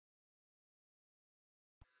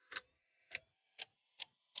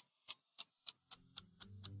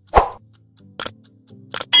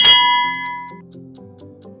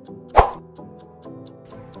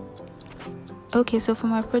Okay, so for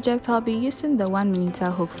my project I'll be using the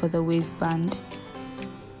 1mm hook for the waistband,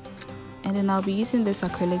 and then I'll be using this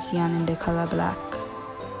acrylic yarn in the color black.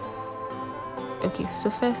 Okay, so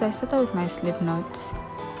first I started with my slip knot,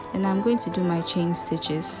 and I'm going to do my chain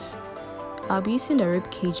stitches. I'll be using the rib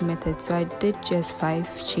cage method, so I did just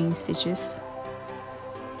 5 chain stitches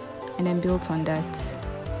and then built on that.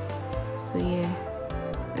 So yeah,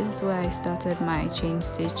 this is where I started my chain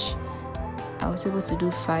stitch. I was able to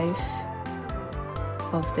do 5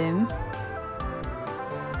 of them.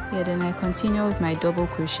 Yeah, then I continue with my double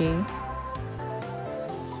crochet.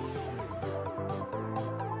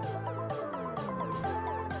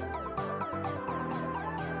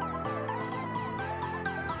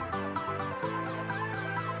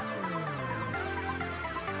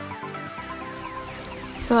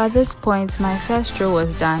 So at this point my first row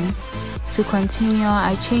was done. To continue,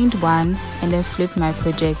 I chained 1 and then flipped my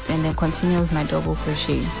project and then continued with my double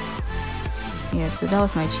crochet. Yeah, so that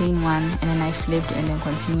was my chain 1 and then I flipped and then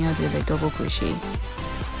continued with a double crochet.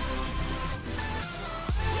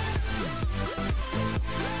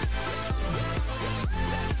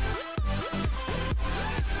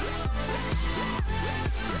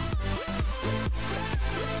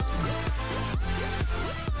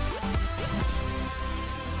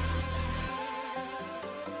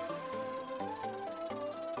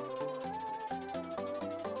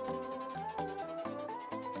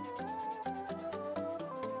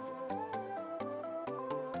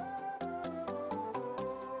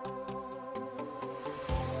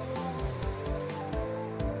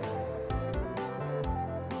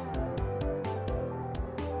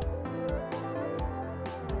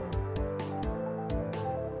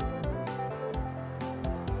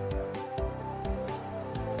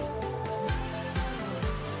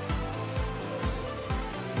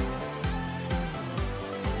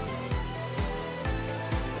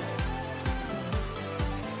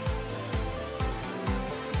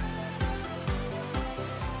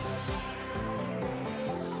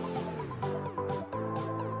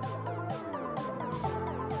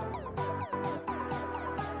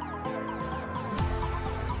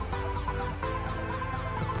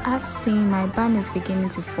 As seen, my band is beginning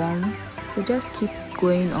to form, so just keep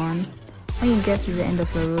going on. When you get to the end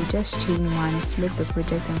of your row, just chain 1, flip the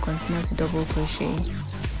project and continue to double crochet.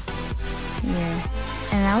 Yeah,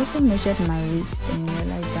 and I also measured my waist and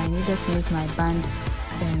realized that I needed to make my band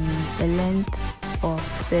the length of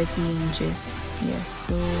 30 inches. Yes,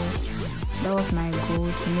 so that was my goal,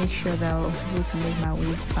 to make sure that I was able to make my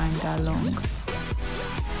waistband that long.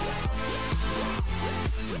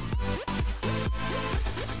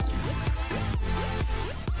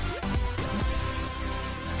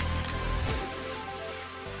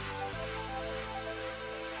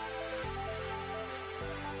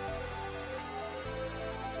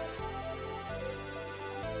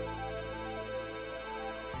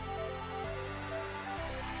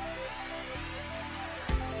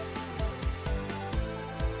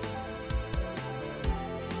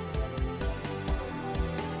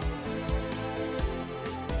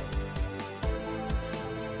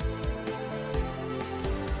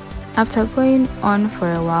 After going on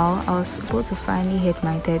for a while, I was able to finally hit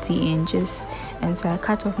my 30 inches, and so I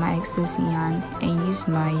cut off my excess yarn and used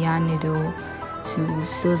my yarn needle to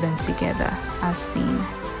sew them together as seen.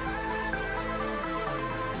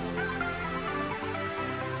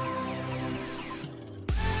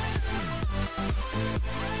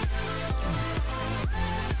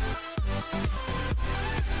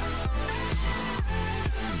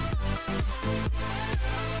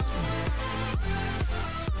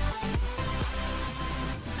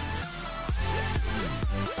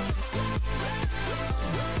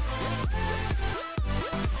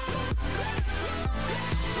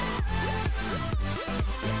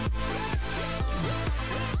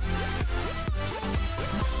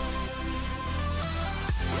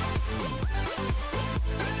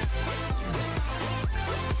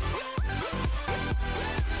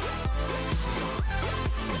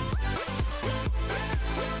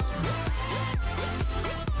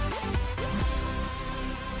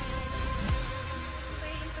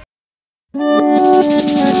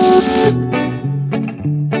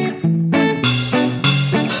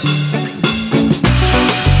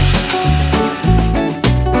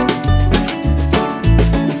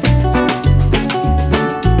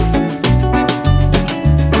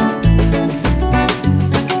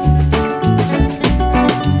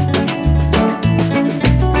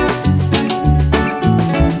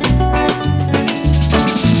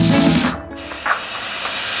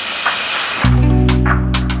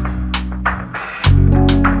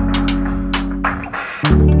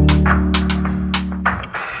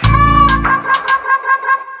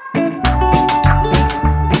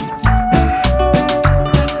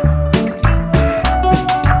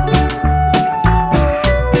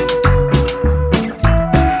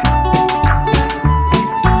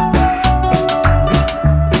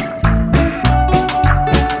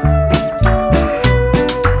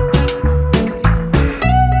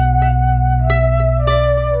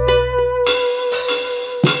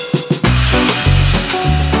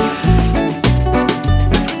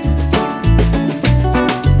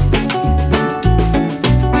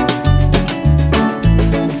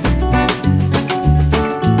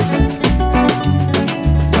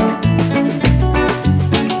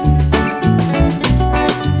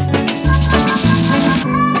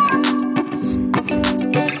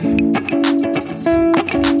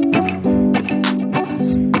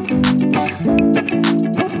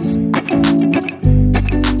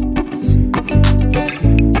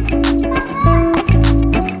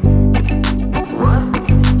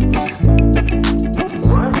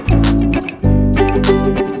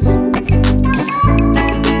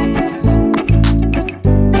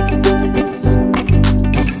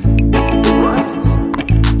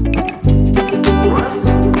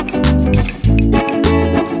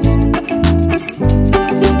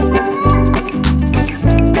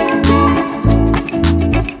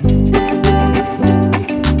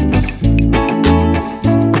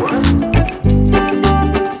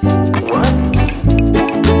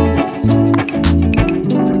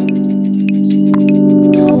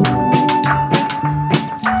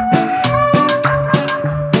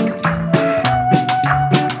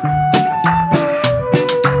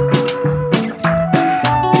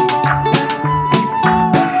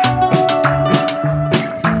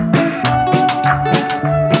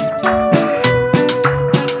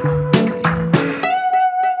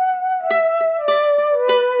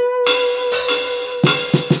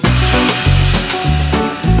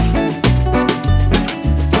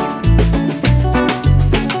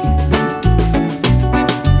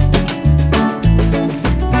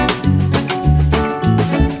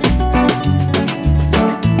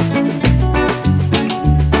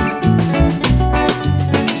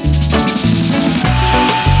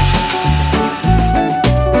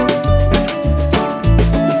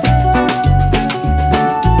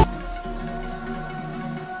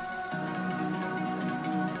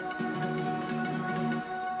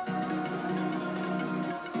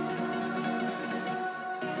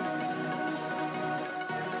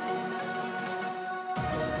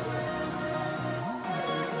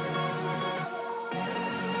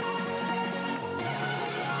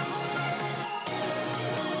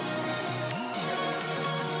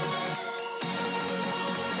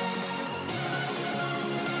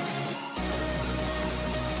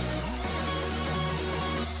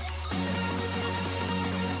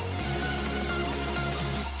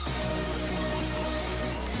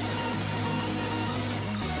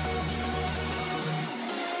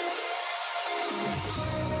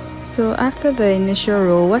 So after the initial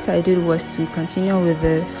row, what I did was to continue with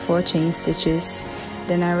the 4 chain stitches.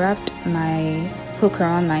 Then I wrapped my hook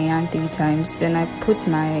around my yarn 3 times. Then I put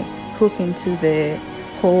my hook into the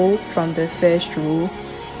hole from the first row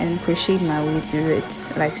and crocheted my way through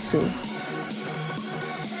it like so.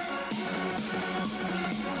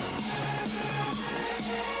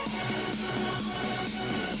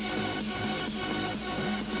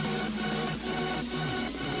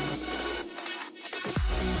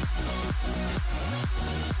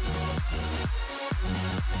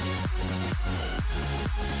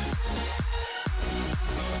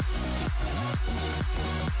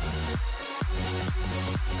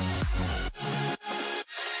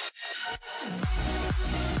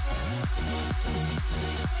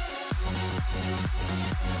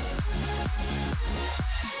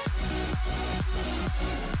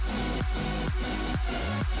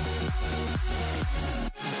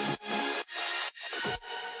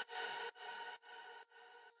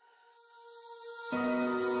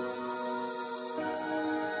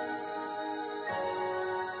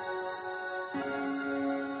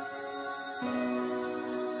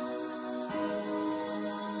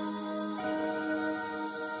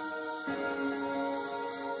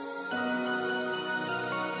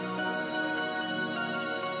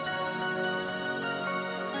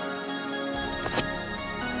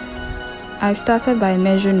 I started by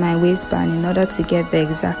measuring my waistband in order to get the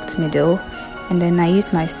exact middle, and then I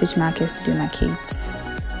used my stitch markers to demarcate.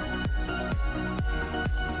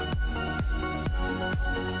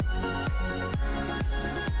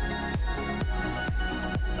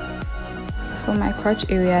 For my crotch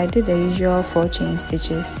area, I did the usual 4 chain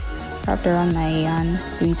stitches, wrapped around my yarn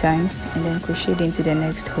 3 times, and then crocheted into the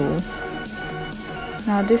next hole.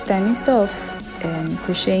 Now this time, instead of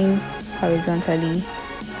crocheting horizontally,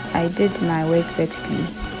 I did my work vertically,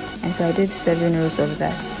 and so I did 7 rows of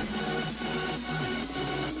that.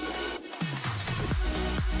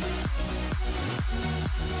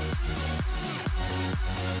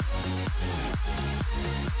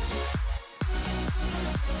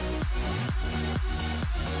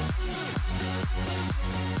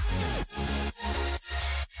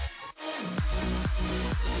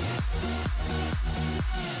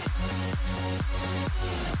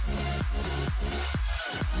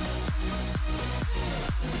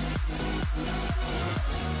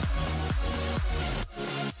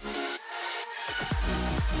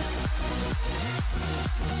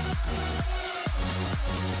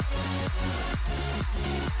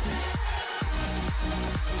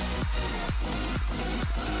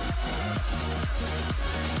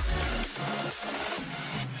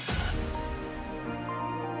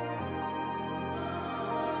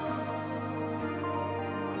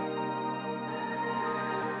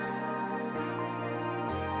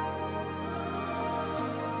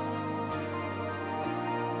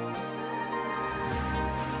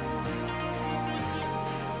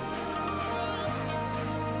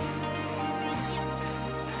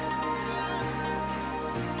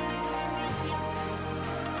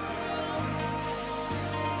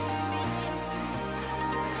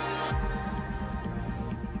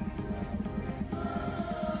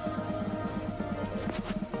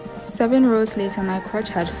 Seven rows later, my crotch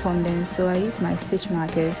had formed, and so I used my stitch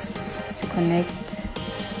markers to connect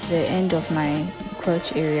the end of my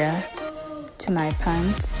crotch area to my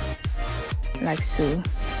pants, like so.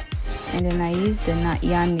 And then I used the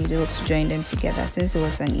yarn needle to join them together, since it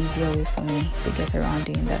was an easier way for me to get around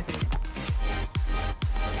doing that.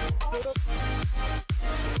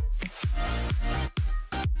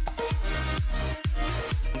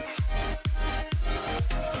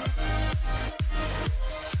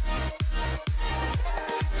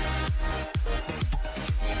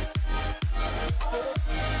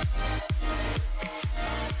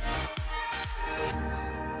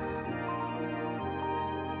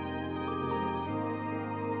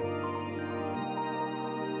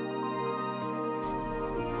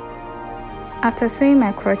 After sewing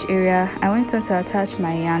my crotch area, I went on to attach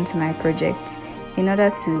my yarn to my project in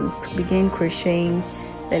order to begin crocheting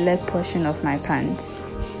the leg portion of my pants.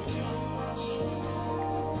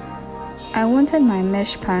 I wanted my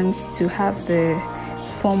mesh pants to have the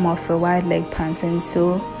form of a wide leg pant, and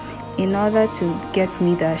so in order to get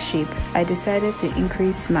me that shape, I decided to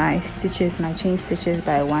increase my stitches, my chain stitches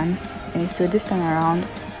by 1, and so this time around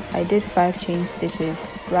I did 5 chain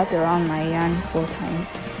stitches, wrapped around my yarn 4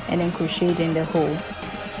 times, and then crocheted in the hole.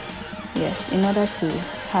 Yes, in order to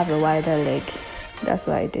have a wider leg. That's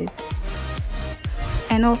what I did.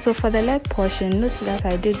 And also for the leg portion, note that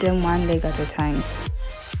I did them 1 leg at a time.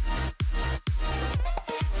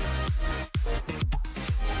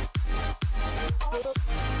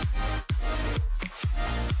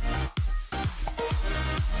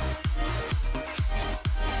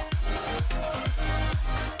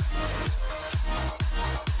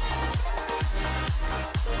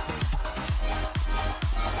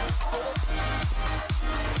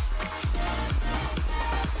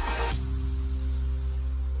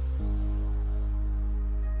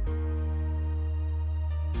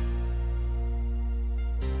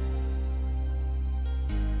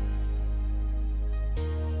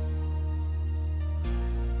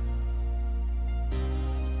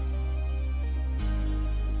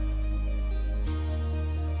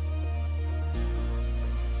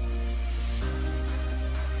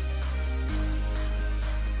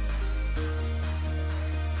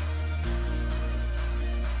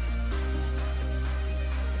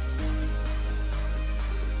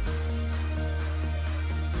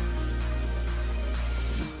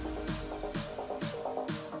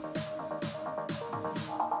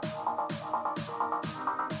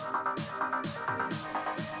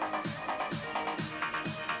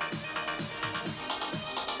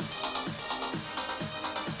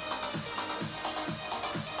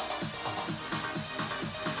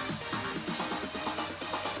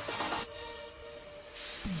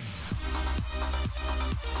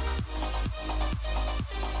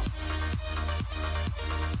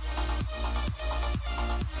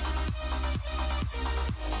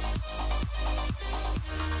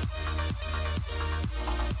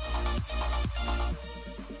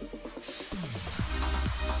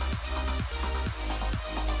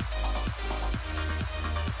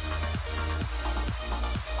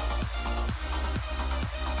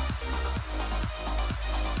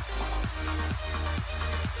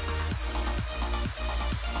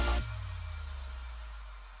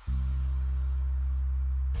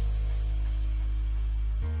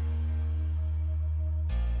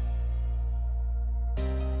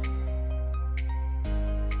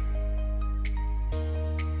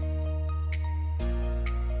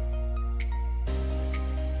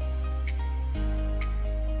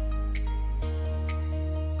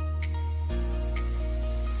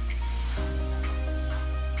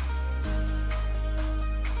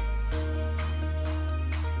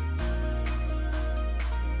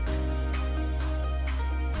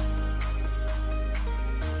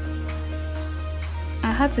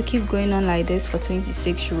 had to keep going on like this for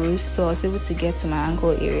 26 rows, so I was able to get to my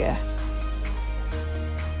ankle area.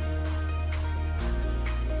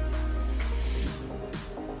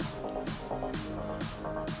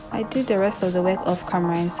 I did the rest of the work off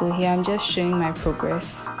camera, and so here I'm just showing my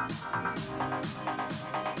progress.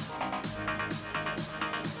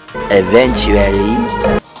 Eventually,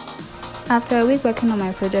 after a week working on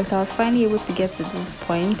my project, I was finally able to get to this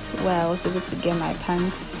point where I was able to get my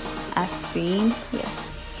pants as seen.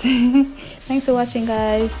 Yes. Thanks for watching,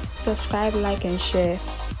 guys. Subscribe, like and share.